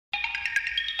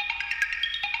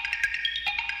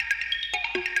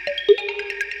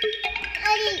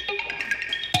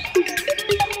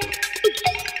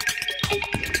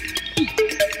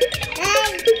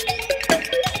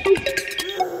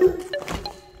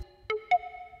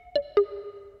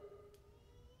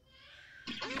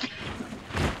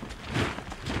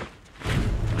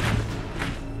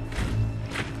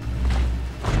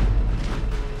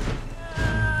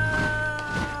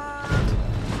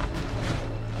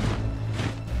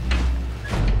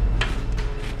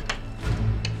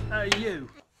you!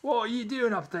 What are you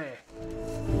doing up there?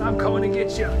 I'm coming to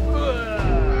get you!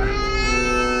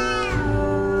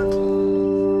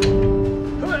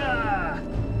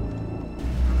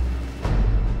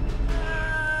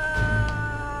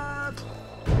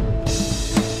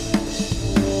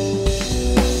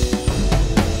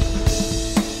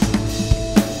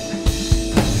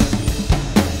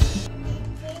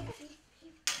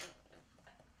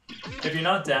 If you're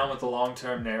not down with the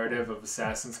long-term narrative of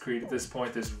Assassin's Creed at this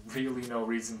point, there's really no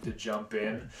reason to jump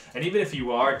in. And even if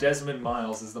you are, Desmond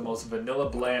Miles is the most vanilla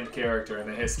bland character in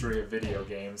the history of video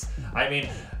games. I mean,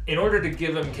 in order to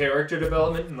give him character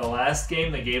development in the last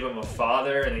game, they gave him a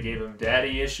father and they gave him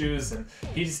daddy issues, and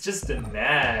he's just a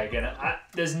nag. And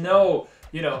there's no...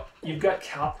 You know, you've got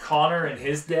Connor and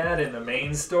his dad in the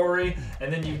main story,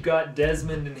 and then you've got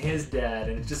Desmond and his dad,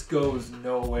 and it just goes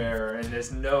nowhere, and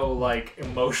there's no, like,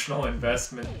 emotional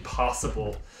investment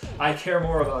possible. I care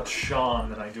more about Sean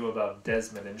than I do about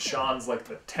Desmond, and Sean's like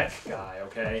the tech guy,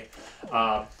 okay?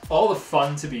 All the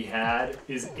fun to be had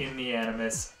is in the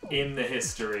Animus, in the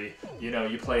history. You know,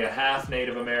 you play a half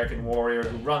Native American warrior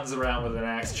who runs around with an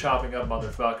axe chopping up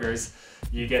motherfuckers.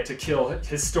 You get to kill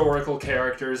historical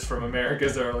characters from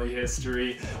America's early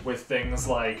history with things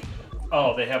like,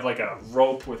 oh, they have like a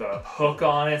rope with a hook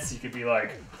on it, so you could be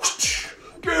like,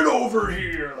 get over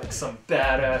here, like some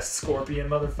badass scorpion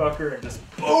motherfucker, and just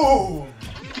boom!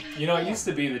 You know, it used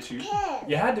to be that you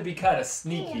had to be kind of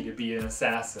sneaky to be an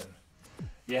assassin.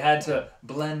 You had to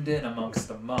blend in amongst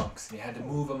the monks, and you had to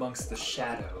move amongst the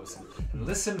shadows, and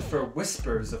listen for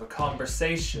whispers of a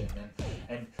conversation,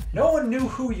 and no one knew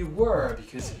who you were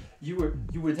because you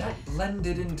were that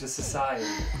blended into society.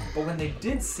 But when they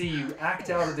did see you act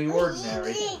out of the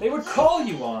ordinary, they would call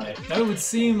you on it. Now, it would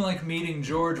seem like meeting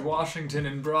George Washington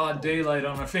in broad daylight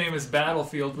on a famous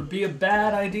battlefield would be a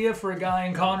bad idea for a guy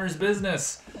in Connor's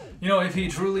business. You know, if he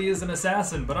truly is an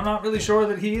assassin, but I'm not really sure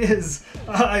that he is.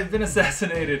 I've been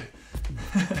assassinated.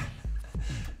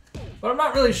 But I'm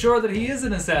not really sure that he is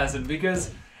an assassin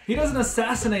because he doesn't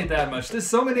assassinate that much. There's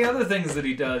so many other things that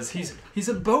he does. He's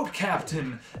a boat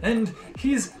captain, and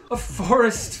he's a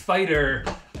forest fighter.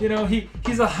 You know,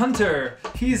 he's a hunter.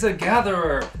 He's a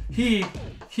gatherer. He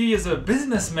is a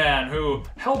businessman who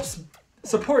helps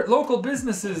support local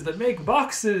businesses that make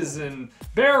boxes and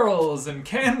barrels and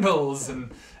candles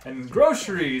and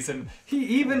groceries, and he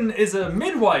even is a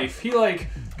midwife. He like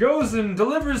goes and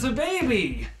delivers a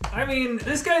baby. I mean,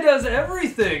 this guy does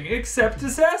everything except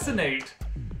assassinate.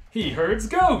 He herds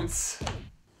goats.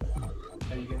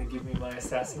 Are you gonna give me my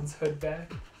assassin's hood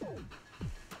back?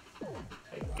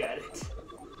 I got it.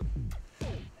 I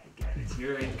got it.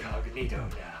 You're incognito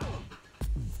now.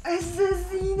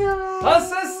 Assassino!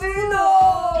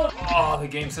 Assassino! Oh, the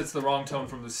game sets the wrong tone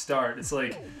from the start. It's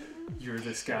like, you're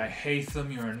this guy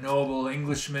Hatham, you're a noble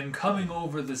Englishman coming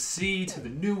over the sea to the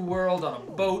New World on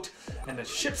a boat, and the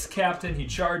ship's captain, he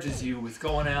charges you with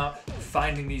going out and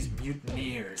finding these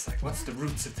mutineers. Like, what's the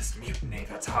roots of this mutiny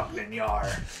that's happening yar?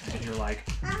 And you're like,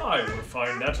 I will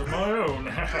find that on my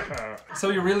own. So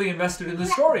you're really invested in the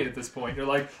story at this point. You're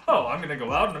like, oh, I'm gonna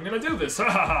go out and I'm gonna do this.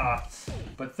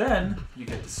 But then you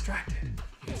get distracted.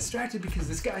 You get distracted because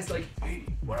this guy's like, hey,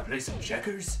 wanna play some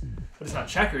checkers? But it's not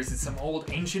checkers, it's some old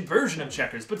ancient version of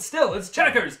checkers, but still, it's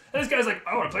checkers! And this guy's like,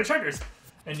 I want to play checkers!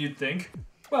 And you'd think,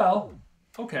 well,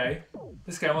 okay,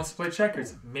 this guy wants to play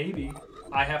checkers. Maybe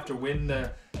I have to win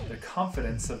the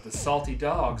confidence of the salty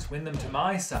dogs, win them to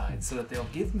my side so that they'll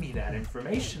give me that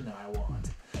information that I want.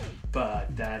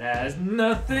 But that has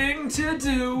nothing to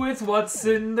do with what's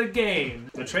in the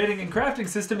game. The trading and crafting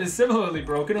system is similarly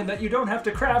broken in that you don't have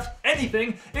to craft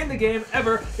anything in the game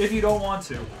ever if you don't want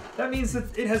to. That means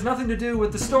that it has nothing to do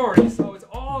with the story, so it's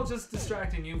all just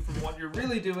distracting you from what you're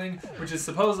really doing, which is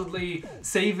supposedly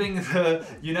saving the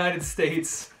United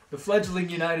States, the fledgling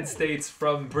United States,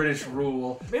 from British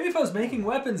rule. Maybe if I was making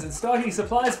weapons and stocking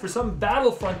supplies for some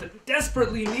battlefront that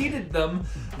desperately needed them,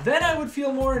 then I would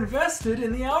feel more invested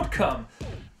in the outcome.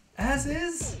 As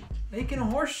is, making a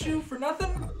horseshoe for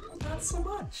nothing? Not so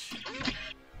much.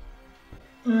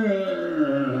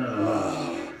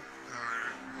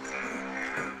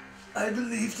 I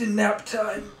believed in nap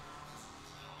time.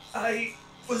 I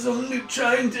was only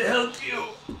trying to help you.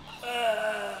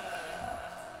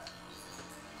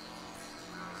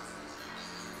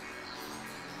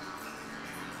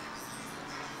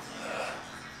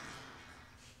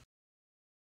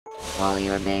 All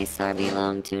your base are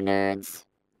belong to nerds.